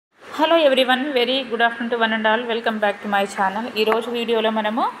Hello everyone, very good afternoon to one and all. Welcome back to my channel. ఈరోజు వీడియోలో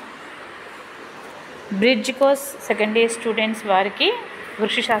మనము bridge course second year students వారికి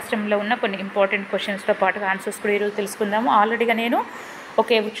వృక్ష శాస్త్రంలో ఉన్న కొన్ని ఇంపార్టెంట్ క్వశ్చన్స్తో పాటుగా ఆన్సర్స్ కూడా ఈరోజు తెలుసుకుందాము. ఆల్రెడీగా నేను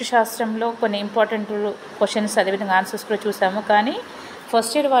వృక్ష శాస్త్రంలో కొన్ని ఇంపార్టెంట్ క్వశ్చన్స్ అదేవిధంగా ఆన్సర్స్ కూడా చూసాము. కానీ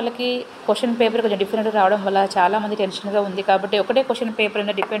ఫస్ట్ ఇయర్ వాళ్ళకి క్వశ్చన్ పేపర్ కొంచెం డిఫరెంట్గా రావడం వల్ల చాలామంది టెన్షన్గా ఉంది. కాబట్టి ఒకటే క్వశ్చన్ పేపర్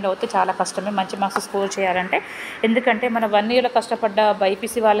మీద డిపెండ్ అవుతే చాలా కష్టమే మంచి మార్క్స్ స్కోర్ చేయాలంటే. ఎందుకంటే మన 1 ఇయర్లో కష్టపడ్డ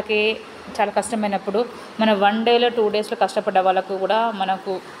బైపీసీ వాళ్ళకి చాలా కష్టమైనప్పుడు మన 1 డేలో 2 డేస్లో కష్టపడ్డ వాళ్ళకు కూడా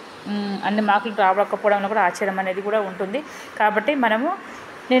మనకు అన్ని మార్కులు రావకపోవడంలో కూడా ఆశ్చర్యం అనేది కూడా ఉంటుంది. కాబట్టి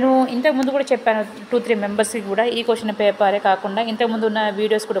నేను ఇంతకుముందు కూడా చెప్పాను 2-3 మెంబర్స్కి కూడా ఈ క్వశ్చన్ పేపరే కాకుండా ఇంతకుముందు ఉన్న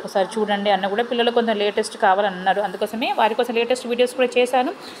వీడియోస్ కూడా ఒకసారి చూడండి అన్న కూడా పిల్లలు కొంచెం లేటెస్ట్ కావాలన్నారు. అందుకోసమే వారి కోసం లేటెస్ట్ వీడియోస్ కూడా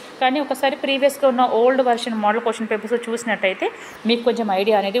చేశాను. కానీ ఒకసారి ప్రీవియస్గా ఉన్న old version model question papers చూసినట్టయితే మీకు కొంచెం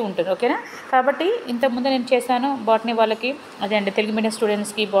ఐడియా అనేది ఉంటుంది. ఓకేనా? కాబట్టి ఇంతకుముందు నేను చేశాను బాటనీ వాళ్ళకి, అదే అండి తెలుగు మీడియం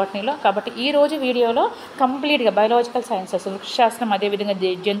స్టూడెంట్స్కి బాటనీలో. కాబట్టి ఈరోజు వీడియోలో కంప్లీట్గా బయాలజికల్ సైన్సెస్, వృక్షశాస్త్రం అదేవిధంగా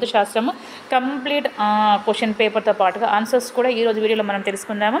జంతు శాస్త్రము కంప్లీట్ క్వశ్చన్ పేపర్తో పాటుగా ఆన్సర్స్ కూడా ఈరోజు వీడియోలో మనం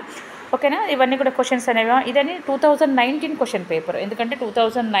తెలుసుకుందాము. ఓకేనా? ఇవన్నీ కూడా క్వశ్చన్స్ అనేవి ఇదని 2019 క్వశ్చన్ పేపర్. ఎందుకంటే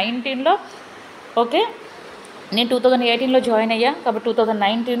 2019లో ఓకే నేను 2018లో జాయిన్ అయ్యా. కాబట్టి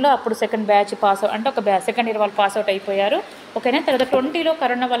 2019లో అప్పుడు సెకండ్ బ్యాచ్ పాస్ అవుట్, అంటే ఒక సెకండ్ ఇయర్ వాళ్ళు పాస్ అవుట్ అయిపోయారు. ఓకేనా? తర్వాత 20లో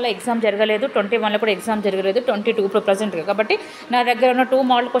కరోనా వల్ల ఎగ్జామ్ జరగలేదు, 21లో కూడా ఎగ్జామ్ జరగలేదు, 22 ఇప్పుడు ప్రజెంట్గా. కాబట్టి నా దగ్గర ఉన్న 2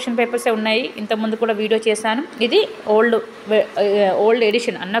 మోడల్ క్వశ్చన్ పేపర్సే ఉన్నాయి. ఇంతకుముందు కూడా వీడియో చేశాను. ఇది ఓల్డ్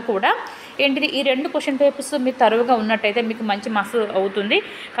ఎడిషన్ అన్న కూడా ఏంటిది, ఈ 2 క్వశ్చన్ పేపర్స్ మీరు తరువుగా ఉన్నట్టయితే మీకు మంచి మార్క్స్ అవుతుంది.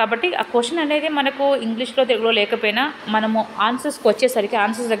 కాబట్టి ఆ క్వశ్చన్ అనేది మనకు ఇంగ్లీష్లో తెలుగులో లేకపోయినా మనము ఆన్సర్స్కి వచ్చేసరికి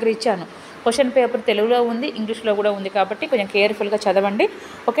ఆన్సర్స్ దగ్గర ఇచ్చాను. క్వశ్చన్ పేపర్ తెలుగులో ఉంది, ఇంగ్లీష్లో కూడా ఉంది. కాబట్టి కొంచెం కేర్ఫుల్గా చదవండి.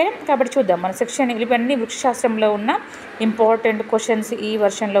 ఓకే? కాబట్టి చూద్దాం మన సెక్షన్. ఇవన్నీ వృక్షశాస్త్రంలో ఉన్న ఇంపార్టెంట్ క్వశ్చన్స్ ఈ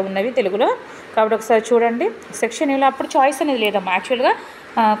వర్షన్లో ఉన్నవి తెలుగులో. కాబట్టి ఒకసారి చూడండి. సెక్షన్ ఇలా అప్పుడు చాయిస్ అనేది లేదమ్మా. యాక్చువల్గా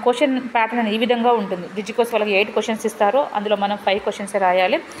క్వశ్చన్ ప్యాటర్న్ ఈ విధంగా ఉంటుంది. బ్రిడ్జ్ కోర్స్ వాళ్ళకి 8 క్వశ్చన్స్ ఇస్తారు. అందులో మనం 5 క్వశ్చన్సే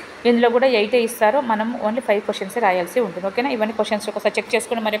రాయాలి. ఇందులో కూడా 8 ఇస్తారు, మనం ఓన్లీ 5 క్వశ్చన్సే రాయాల్సి ఉంటుంది. ఓకేనా? ఇవన్నీ క్వశ్చన్స్ ఒకసారి చెక్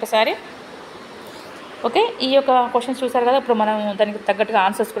చేసుకుని మరొకసారి. ఓకే, ఈ యొక్క క్వశ్చన్స్ చూసారు కదా. ఇప్పుడు మనం దానికి తగ్గట్టుగా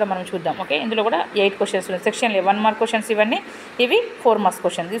ఆన్సర్స్ కూడా మనం చూద్దాం. ఓకే, ఇందులో కూడా 8 క్వశ్చన్స్ ఉన్నాయి. సెక్షన్లో 1 మార్క్ క్వశ్చన్స్ ఇవన్నీ, ఇవి 4 మార్క్స్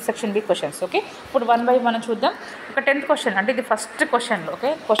క్వశ్చన్స్, ఇది సెక్షన్ బి క్వశ్చన్స్. ఓకే, ఇప్పుడు 1 బై 1 చూద్దాం. ఒక 10th క్వశ్చన్, అంటే ఇది ఫస్ట్ క్వశ్చన్లో.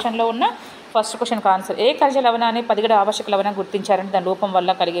 ఓకే, క్వశ్చన్లో ఉన్న ఫస్ట్ క్వశ్చన్కి ఆన్సర్. ఏ ఖనిజ లవణాన్ని 10 ఆవశ్యక లవణం గుర్తించారంటే దాని రూపం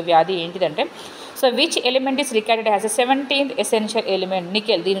వల్ల కలిగే వ్యాధి ఏంటిదంటే, so which element is recorded as a 17th essential element?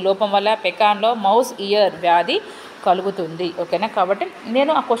 Nickel. దీని లోపం వల్ల పెకాన్లో మౌస్ ఇయర్ వ్యాధి కలుగుతుంది. ఓకేనా? కాబట్టి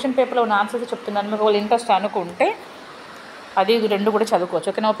నేను ఆ క్వశ్చన్ పేపర్లో ఉన్న ఆన్సర్స్ చెప్తున్నాను. మీకు వాళ్ళు ఇంట్రెస్ట్ అనుకుంటే అది ఇది 2 కూడా చదువుకోవచ్చు.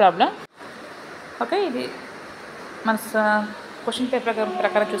 Okay, no problem. ఓకే, ఇది మన క్వశ్చన్ పేపర్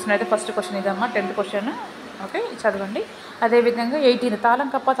ప్రకారం చూసినట్లయితే ఫస్ట్ క్వశ్చన్ ఇదమ్మా, 10th క్వశ్చన్. ఓకే, చదవండి. అదేవిధంగా 18 తాళం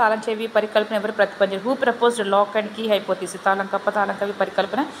కప్ప తాళం చెవి పరికల్పన ఎవరు ప్రతిపాదించారు? Who proposed lock and key hypothesis? తాళం కప్ప తాళం కవి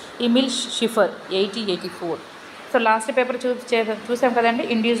పరికల్పన ఇమిల్ షిఫర్, 1884. సో లాస్ట్ పేపర్ చూసాం కదండి,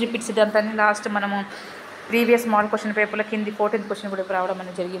 ఇండ్యూస్ రిపీట్ సిద్ధాంతాన్ని. లాస్ట్ మనము ప్రీవియస్ మోడల్ క్వశ్చన్ పేపర్లో కింది 14th క్వశ్చన్ కూడా రావడం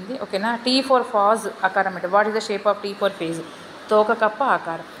అనేది జరిగింది. ఓకేనా? టీ ఫర్ ఫాజ్ ఆకారం అంటే what is the shape of tea for phase? తోక కప్ప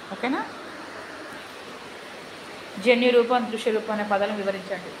ఆకారం. ఓకేనా? జన్యు రూపం, దృశ్య రూపం అనే పదాలను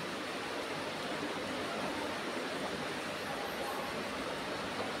వివరించండి.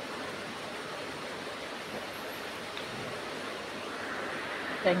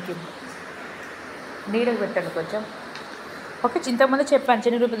 Thank you. నీడకు పెట్టండి కొంచెం. ఓకే, ఇంతకుముందు చెప్పాను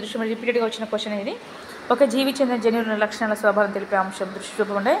జన్యు రూప దృశ్యం రిపీటెడ్గా వచ్చిన క్వశ్చన్ ఇది. ఒక జీవి చెందిన జన్యువుల లక్షణాల స్వభావం తెలిపే అంశం దృశ్య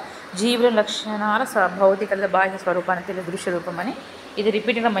రూపం. అంటే జీవుల లక్షణాల భౌతిక బాహ్య స్వరూపాన్ని తెలిపే దృశ్య రూపం అని. ఇది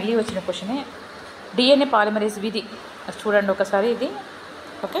రిపీటెడ్గా మళ్ళీ వచ్చిన క్వశ్చనే. డిఎన్ఏ పాలిమరేజ్ విధి చూడండి ఒకసారి ఇది.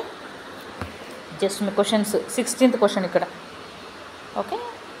 ఓకే, జస్ట్ మీ క్వశ్చన్స్. 16th క్వశ్చన్ ఇక్కడ. Okay,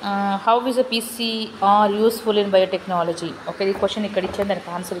 how is a PCR useful in biotechnology? Okay, ఈ క్వశ్చన్ ఇక్కడ ఇచ్చాను,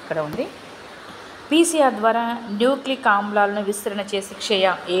 దానికి ఆన్సర్ ఇక్కడ ఉంది. పీసీఆర్ ద్వారా న్యూక్లిక్ ఆమ్లాలను విస్తరణ చేసి క్షయ,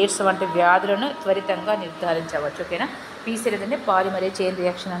 ఎయిడ్స్ వంటి వ్యాధులను త్వరితంగా నిర్ధారించవచ్చు. ఓకేనా? పీసీఆర్ ఏంటంటే పాలిమరేజ్ చైన్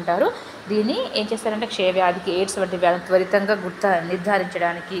రియాక్షన్ అంటారు. దీన్ని ఏం చేస్తారంటే క్షయ వ్యాధికి, ఎయిడ్స్ వంటి వ్యాధులను త్వరితంగా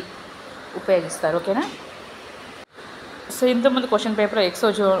నిర్ధారించడానికి ఉపయోగిస్తారు. ఓకేనా? సో ఇంతకుముందు క్వశ్చన్ పేపర్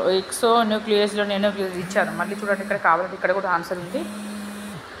ఎక్సో న్యూక్లియస్లో నేను ఇచ్చాను. మళ్ళీ చూడండి, ఇక్కడ కావాలంటే ఇక్కడ కూడా ఆన్సర్ ఉంది.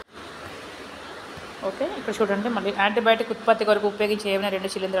 ఓకే, ఇక్కడ చూడండి మళ్ళీ. యాంటీబయాటిక్ ఉత్పత్తి కొరకు ఉపయోగించే ఏమైనా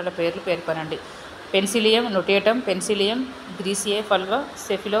 2 శిలీంధ్రాల పేర్లు పేర్కొనండి. Penicillium నొటేటమ్, Penicillium గ్రీసియే ఫల్వా,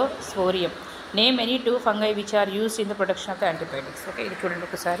 సెఫిలోస్పోరియం. Name any 2 fungi which are used in the production of the antibiotics. Okay, ఇది చూడండి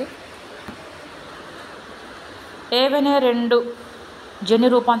ఒకసారి. ఏవైనా 2 జన్యు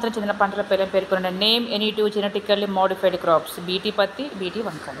రూపాంతరం చెందిన పంటల పేర్లను పేర్కొనండి. Name any 2 genetically modified crops. BT పత్తి, బీటీ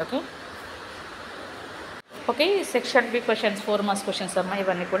వంకాయ. Okay, okay, section B questions 4 marks questions అమ్మా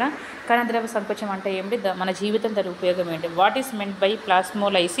ఇవన్నీ కూడా. కణద్రవ సంకోచం అంటే ఏమిటి? మన జీవితం దాని ఉపయోగం ఏంటి? What is meant by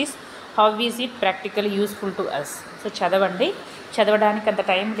plasmolysis? How is it practically useful to us. So చదవండి, చదవడానికి అంత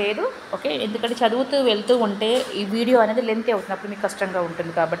టైం లేదు. ఓకే, ఎందుకంటే చదువుతూ వెళ్తూ ఉంటే ఈ వీడియో అనేది లెంత్ అవుతున్నప్పుడు మీకు కష్టంగా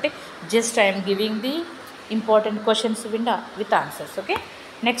ఉంటుంది. కాబట్టి just I'm giving the important questions with answers. Okay,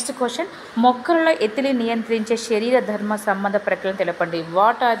 next question, మొక్కలలో ఎథిలిన్ నియంత్రించే శరీర ధర్మ సంబంధ ప్రక్రియను తెలపండి.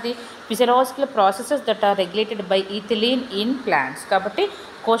 What are the physiological processes that are regulated by ethylene in plants. కాబట్టి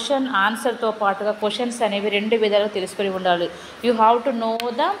క్వశ్చన్ ఆన్సర్తో పాటుగా క్వశ్చన్స్ అనేవి 2 విధాలుగా తెలుసుకొని ఉండాలి. You have to know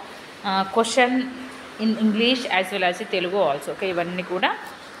the question in English as well as Telugu also. Okay, ఇవన్నీ కూడా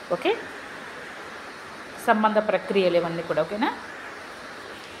ఓకే సంబంధ ప్రక్రియలు ఇవన్నీ కూడా. ఓకేనా.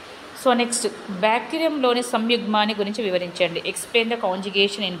 సో నెక్స్ట్, బ్యాక్టీరియంలోని సంయుగ్మాన్ని గురించి వివరించండి. Explain the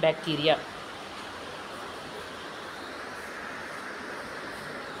conjugation in bacteria.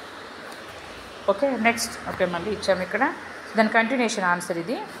 Okay, next okay మళ్ళీ ఇచ్చాము ఇక్కడ. దాని కంటిన్యూషన్ ఆన్సర్,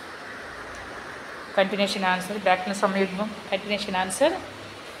 ఇది continuation answer. Bacteria సంయుగ్మం continuation answer.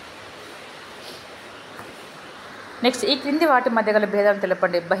 Next, ఈ క్రింది వాటి మధ్య గల భేదాలను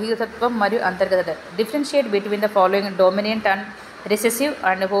తెలపండి. బహిర్గతత్వం మరియు అంతర్గత. Differentiate between the following డొమినెంట్ and recessive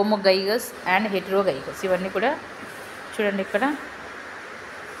and హోమోగైగస్ and హెటరోగైగస్. ఇవన్నీ కూడా చూడండి ఇక్కడ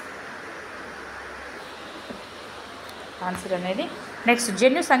ఆన్సర్ అనేది. నెక్స్ట్,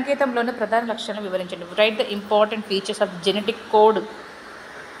 జన్యు సంకేతంలోని ప్రధాన లక్షణాలను వివరించండి. Right the important features of genetic code.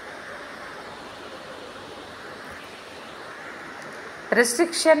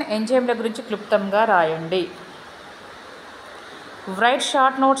 Restriction ఎంజైమ్ల గురించి క్లుప్తంగా రాయండి. Right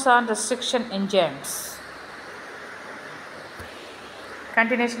short notes on restriction enzymes.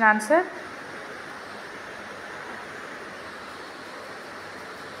 Continuation answer.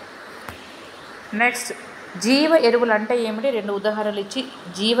 Next, జీవ ఎరువులు అంటే ఏమిటి? 2 ఉదాహరణలు ఇచ్చి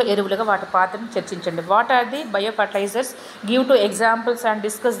జీవ ఎరువులుగా వాటి పాత్రను చర్చించండి. What are the bio fertilisers? Give 2 examples and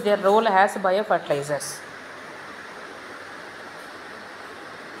discuss their role as bio fertilisers.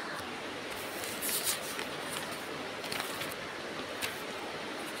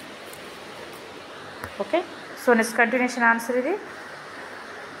 Okay, so next continuation answer ఇది.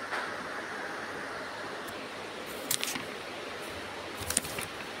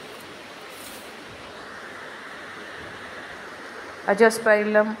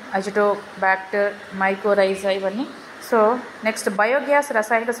 అజోస్పైరిలం, అజిటోబాక్టర్, మైకోరైజా ఇవన్నీ. సో నెక్స్ట్, బయోగ్యాస్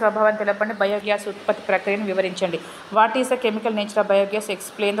రసాయనిక స్వభావాన్ని తెలపండి. బయోగ్యాస్ ఉత్పత్తి ప్రక్రియను వివరించండి. What is the chemical nature of biogas?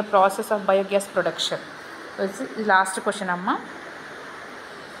 Explain the process of biogas production. ఇది last question అమ్మ.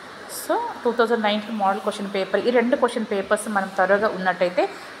 So 2019 model question paper. ఈ 2 క్వశ్చన్ పేపర్స్ మనం త్వరగా ఉన్నట్టయితే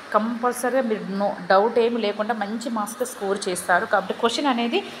కంపల్సరీగా మీరు డౌట్ ఏమి లేకుండా మంచి మార్క్స్తో స్కోర్ చేస్తారు. కాబట్టి క్వశ్చన్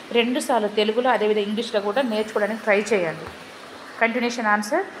అనేది 2 సార్లు తెలుగులో అదేవిధంగా ఇంగ్లీష్లో కూడా నేర్చుకోవడానికి ట్రై చేయండి. Continuation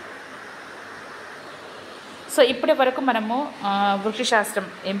answer. సో ఇప్పటి వరకు మనము వృక్షశాస్త్రం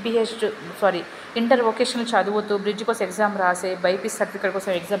ఇంటర్ వొకేషనల్ చదువుతూ బ్రిడ్జ్ కోసం ఎగ్జామ్ రాసే, బైపీసీ సర్టిఫికేట్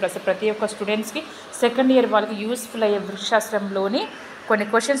కోసం ఎగ్జామ్ రాసే ప్రతి ఒక్క స్టూడెంట్స్కి సెకండ్ ఇయర్ వాళ్ళకి యూస్ఫుల్ అయ్యే వృక్షశాస్త్రంలోని కొన్ని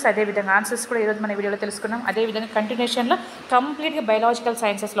క్వశ్చన్స్ అదేవిధంగా ఆన్సర్స్ కూడా ఈరోజు మన వీడియోలో తెలుసుకున్నాం. అదేవిధంగా కంటిన్యూషన్లో కంప్లీట్గా బయాలజికల్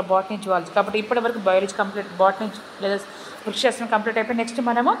సైన్సెస్లో బాటనీ, జువాలజీ. కాబట్టి ఇప్పటి వరకు బయాలజీ కంప్లీట్, బాటనీ లేదా వృక్షశాస్త్రం కంప్లీట్ అయిపోయి నెక్స్ట్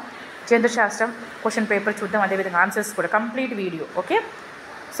మనము జంతుశాస్త్రం క్వశ్చన్ పేపర్ చూద్దాం. అదేవిధంగా ఆన్సర్స్ కూడా కంప్లీట్ వీడియో. ఓకే,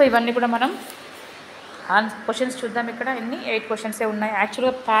 సో ఇవన్నీ కూడా మనం క్వశ్చన్స్ చూద్దాం. ఇక్కడ ఎన్ని 8 క్వశ్చన్సే ఉన్నాయి.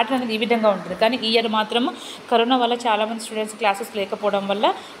 యాక్చువల్గా ప్యాటర్న్ అనేది ఈ విధంగా ఉంటుంది, కానీ ఈ ఇయర్ మాత్రం కరోనా వల్ల చాలామంది స్టూడెంట్స్ క్లాసెస్ లేకపోవడం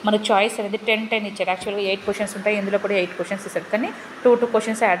వల్ల మన చాయిస్ అనేది 10 ఇచ్చారు. యాక్చువల్గా 8 క్వశ్చన్స్ ఉంటాయి, ఇందులో కూడా 8 క్వశ్చన్స్ ఇస్తారు, కానీ 2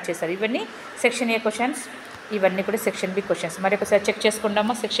 క్వశ్చన్స్ యాడ్ చేశారు. ఇవన్నీ సెక్షన్ ఏ క్వశ్చన్స్, ఇవన్నీ కూడా సెక్షన్ బి క్వశ్చన్స్. మరి ఒకసారి చెక్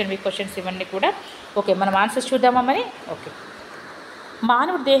చేసుకుందామా సెక్షన్ బి క్వశ్చన్స్ ఇవన్నీ కూడా. ఓకే, మనం ఆన్సర్స్ చూద్దామా మరి. ఓకే,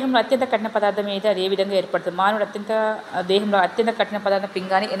 మానవుడి దేహంలో అత్యంత కఠిన పదార్థం ఏది? అది ఏ విధంగా ఏర్పడుతుంది? మానవుడు దేహంలో అత్యంత కఠిన పదార్థం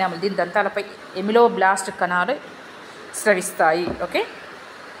పింగాణి ఎనామల్. దీని దంతాలపై ఎమిలోబ్లాస్ట్ కణాలు స్రవిస్తాయి. ఓకే,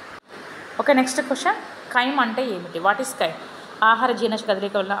 నెక్స్ట్ క్వశ్చన్, కైమ్ అంటే ఏమిటి? What is కైమ్? ఆహార జీర్ణాశయ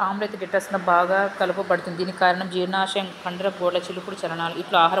కదలిక వల్ల ఆమ్లయిత డిటర్స్ను బాగా కలుపబడుతుంది. దీనికి కారణం జీర్ణాశయం, కండర, బోర్ల చిలుపుడు చలనాలు.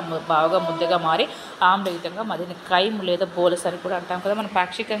 ఇట్లా ఆహారం బాగా ముద్దగా మారి ఆమ్లయుతంగా మదిని కైమ్ లేదా బోలస్ అని కూడా అంటాం కదా. మనం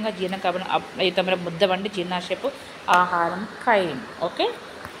పాక్షికంగా జీర్ణం కాబట్టి అయుతమైన ముద్ద వంటి జీర్ణాశయపు ఆహారం కైమ్. ఓకే,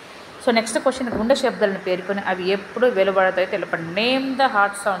 సో నెక్స్ట్ క్వశ్చన్, గుండె శబ్దాలను పేర్కొని అవి ఎప్పుడు వెలువడతాయో తెలపండి. Name the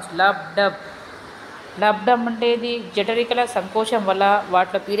heart sounds. Lub dub. Lub dub అంటే ఇది జఠరికల సంకోచం వల్ల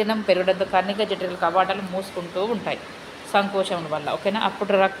వాటిలో పీడనం పెరగడంతో కర్ణిక జఠరికల కవాటాలు మూసుకుంటూ ఉంటాయి సంకోచం వల్ల. ఓకేనా,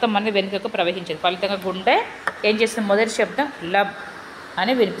 అప్పుడు రక్తం అనేది వెనుకకు ప్రవహించేది. ఫలితంగా గుండె ఏం చేస్తుంది? మొదటి శబ్దం లబ్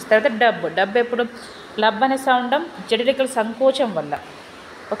అని వినిపిస్తుంది. తర్వాత డబ్. డబ్ ఎప్పుడు? లబ్ అనే సౌండ్ జఠరికల సంకోచం వల్ల.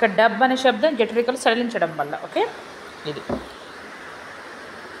 ఒక డబ్ అనే శబ్దం జఠరికలు సడలించడం వల్ల. ఓకే, ఇది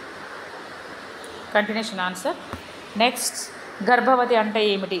కంటిన్యూషన్ ఆన్సర్. నెక్స్ట్, గర్భవతి అంటే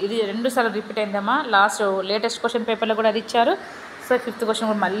ఏమిటి? ఇది 2 సార్లు రిపీట్ అయిందమ్మా. లేటెస్ట్ క్వశ్చన్ పేపర్లో కూడా అది ఇచ్చారు. సో 5th క్వశ్చన్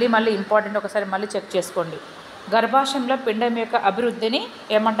కూడా మళ్ళీ ఇంపార్టెంట్, ఒకసారి మళ్ళీ చెక్ చేసుకోండి. గర్భాశయంలో పిండం యొక్క అభివృద్ధిని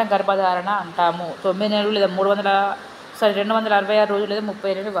ఏమంటాం? గర్భధారణ అంటాము. 9 నెలలు లేదా 266 రోజులు లేదా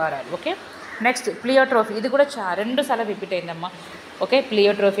 38 వారాలు. ఓకే. నెక్స్ట్ ప్లియోట్రోఫీ. ఇది కూడా 2 సార్లు రిపీట్ అయిందమ్మా. ఓకే.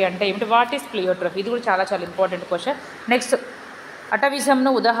 ప్లియోట్రోఫీ అంటే ఏమిటి? What is ప్లియోట్రోఫీ? ఇది కూడా చాలా చాలా ఇంపార్టెంట్ క్వశ్చన్. నెక్స్ట్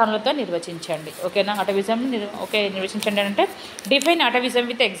అటవిజంను ఉదాహరణలతో నిర్వచించండి. ఓకేనా? అటవిజంని నిర్వచించండి అంటే define అటవిజం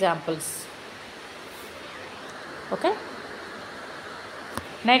with examples. Okay.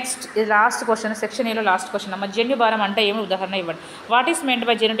 Next ఇది లాస్ట్ క్వశ్చన్, సెక్షన్ ఏలో లాస్ట్ క్వశ్చన్ అమ్మ. జన్యుభారం అంటే ఏమి? ఉదాహరణ ఇవ్వండి. What is meant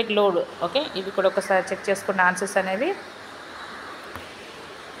by genetic load? Okay. ఇవి కూడా ఒకసారి చెక్ చేసుకున్న ఆన్సర్స్ అనేవి.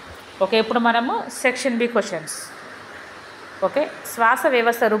 ఓకే. ఇప్పుడు మనము సెక్షన్ బి క్వశ్చన్స్. ఓకే. శ్వాస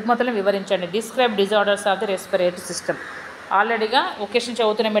వ్యవస్థ రుగ్మతలను వివరించండి. Describe disorders of the respiratory system. ఆల్రెడీగా occasion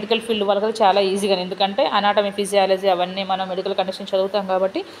చదువుతున్న మెడికల్ ఫీల్డ్ వాళ్ళకి చాలా ఈజీగా, ఎందుకంటే అనాటమీ, ఫిజియాలజీ అవన్నీ మనం మెడికల్ కండిషన్ చదువుతాం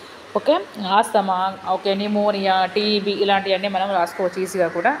కాబట్టి. Okay. Asthma, okay, pneumonia, TB ఇలాంటివన్నీ మనం రాసుకోవచ్చు ఈజీగా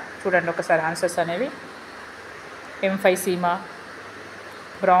కూడా. చూడండి ఒకసారి ఆన్సర్స్ అనేవి. ఎంఫైసీమా,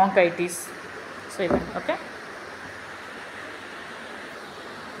 బ్రాంకైటిస్, సో ఇవన్నీ. Okay.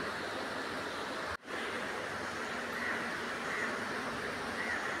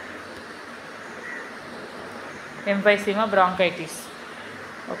 ఎంఫైసీమా, bronchitis.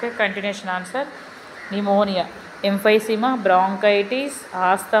 Okay. Continuation answer pneumonia, ఎంఫైసీమా, bronchitis,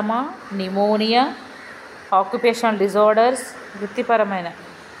 asthma, pneumonia, occupational disorders, వృత్తిపరమైన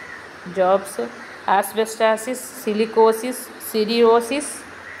jobs, asbestosis, silicosis, సిరియోసిస్,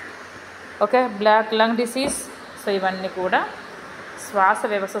 okay, black lung disease. So ఇవన్నీ కూడా శ్వాస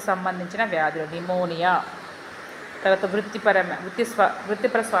వ్యవస్థ సంబంధించిన వ్యాధులు. న్యూమోనియా, తర్వాత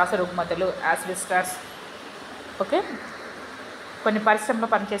వృత్తిపర శ్వాస రుగ్మతలు, ఆస్బెస్టాస్. ఓకే. కొన్ని పరిశ్రమలో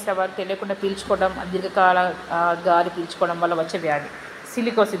పనిచేసేవారు తెలియకుండా పీల్చుకోవడం, దీర్ఘకాల గాలి పీల్చుకోవడం వల్ల వచ్చే వ్యాధి.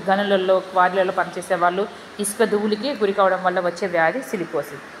 సిలికోసిస్, గనులలో క్వారీలలో పనిచేసే వాళ్ళు ఇసుక ధూళికి గురి కావడం వల్ల వచ్చే వ్యాధి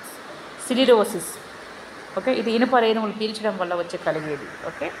సిలికోసిస్. సిలిరోసిస్, ఓకే, ఇది ఇనుప రేణువులు పీల్చడం వల్ల వచ్చే కలిగేది.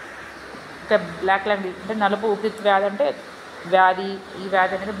 ఓకే. ఇంకా బ్లాక్ లంగ్ అంటే నలుపు ఊపిరితిత్తు వ్యాధి అంటే వ్యాధి. ఈ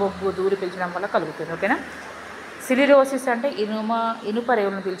వ్యాధి అనేది బొగ్గు ధూళి పీల్చడం వల్ల కలుగుతుంది. ఓకేనా. సిలిరోసిస్ అంటే ఇనుప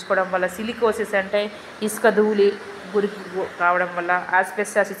రేవులను పీల్చుకోవడం వల్ల. సిలికోసిస్ అంటే ఇసుక ధూళి గురికి కావడం వల్ల.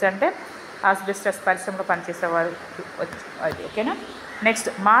 ఆస్బెస్టాసిస్ అంటే ఆస్బెస్టాస్ పరిశ్రమలో పనిచేసేవారు అది. ఓకేనా. నెక్స్ట్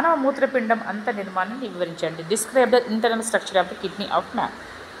మానవ మూత్రపిండం అంత నిర్మాణాన్ని వివరించండి. Describe the internal structure of the kidney of man.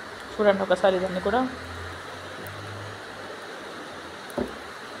 చూడండి ఒకసారి ఇవన్నీ కూడా.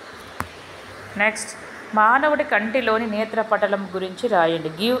 నెక్స్ట్ మానవుడి కంటిలోని నేత్రపటలం గురించి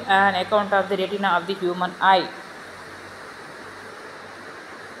రాయండి. Give an account of the retina of the human I.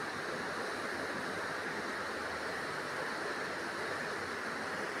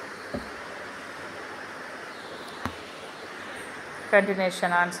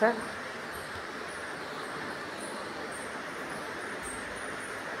 Continuation answer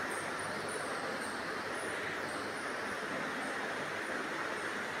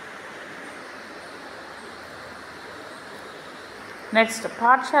next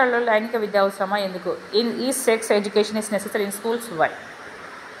పాఠశాలలో లైంగిక విద్య అవసరమా? ఎందుకు? ఈ sex education is necessary in schools. Why?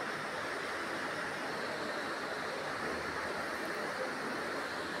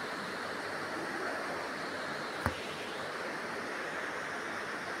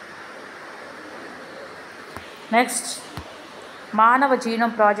 Next మానవ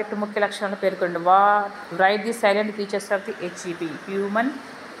జీనోమ్ ప్రాజెక్టు ముఖ్య లక్షణాలను పేర్కొండి. Right the silent features of the HGP, human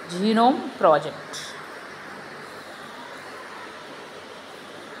genome project.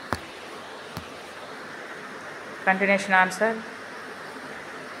 Continuation answer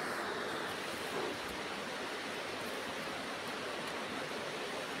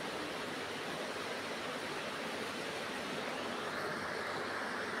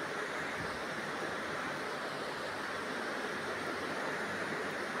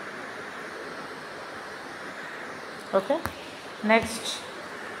okay. Next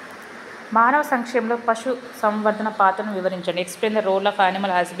మానవ సంక్షేమంలో పశు సంవర్ధన పాత్రను వివరించండి. Explain the role of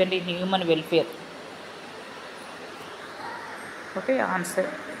animal husbandry in human welfare. Okay. Answer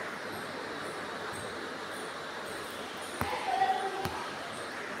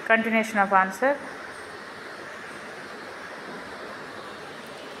continuation of answer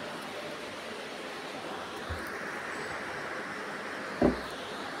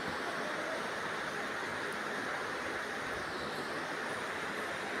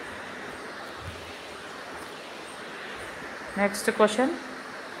next question.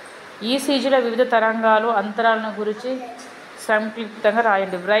 ఈసీజీలో వివిధ తరంగాలు అంతరాలను గురించి సంక్షిప్తంగా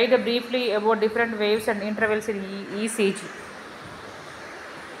రాయండి. Right briefly about different waves and intervals in ECG.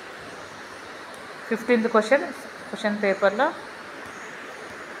 15th question పేపర్లో.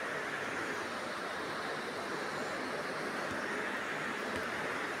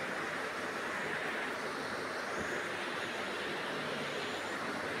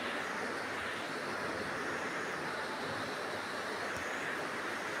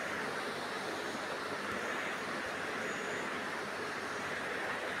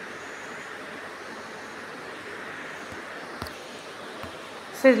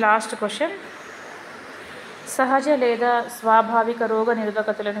 సో ఇది లాస్ట్ క్వశ్చన్. సహజ లేదా స్వాభావిక రోగ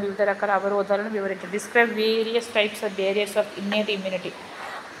నిరోధకతలను వివిధ రకాల అవరోధాలను వివరించండి. Describe various types of barriers of innate immunity.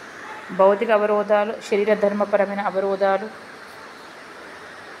 భౌతిక అవరోధాలు, శరీర ధర్మపరమైన అవరోధాలు,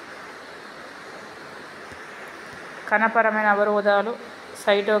 కణపరమైన అవరోధాలు,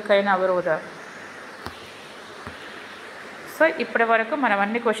 సైటోకైన్ అవరోధాలు. సో ఇప్పటి వరకు మనం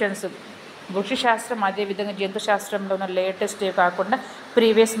అన్ని క్వశ్చన్స్ వృక్షశాస్త్రం అదేవిధంగా జంతుశాస్త్రంలో ఉన్న లేటెస్ట్ కాకుండా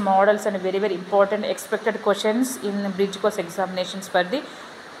previous models and very very important expected questions in bridge course examinations for the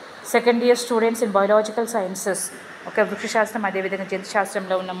second year students in biological sciences. ఒక వృక్షశాస్త్రం అదేవిధంగా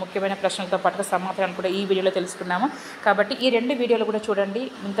జంతుశాస్త్రంలో ఉన్న ముఖ్యమైన ప్రశ్నలతో పాటుగా సమాధానాలు కూడా ఈ వీడియోలో తెలుసుకున్నాము. కాబట్టి ఈ రెండు వీడియోలు కూడా చూడండి.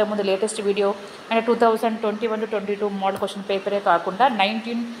 ఇంతకుముందు లేటెస్ట్ వీడియో అంటే 2021 to 22 మోడల్ క్వశ్చన్ పేపరే కాకుండా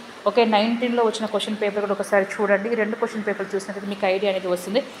 19లో వచ్చిన క్వశ్చన్ పేపర్ కూడా ఒకసారి చూడండి. ఈ రెండు క్వశ్చన్ పేపర్లు చూసినట్లయితే మీకు ఐడియా అనేది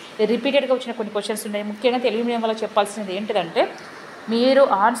వస్తుంది. రిపీటెడ్గా వచ్చిన కొన్ని క్వశ్చన్స్ ఉన్నాయి. ముఖ్యంగా తెలుగు మీడియం వల్ల చెప్పాల్సినది ఏంటిదంటే మీరు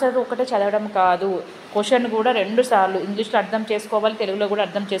ఆన్సర్ ఒకటే చదవడం కాదు, క్వశ్చన్ కూడా 2 సార్లు ఇంగ్లీష్లో అర్థం చేసుకోవాలి, తెలుగులో కూడా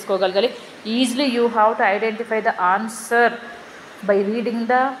అర్థం చేసుకోగలగాలి. Easily you have to identify the answer by reading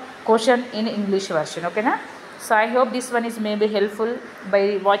the question in English version. ఓకేనా? So I hope this one is maybe helpful. By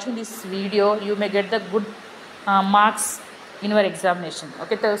watching this video you may get the good marks in your examination.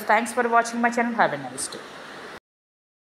 Okay, so thanks for watching my channel. Have a nice day.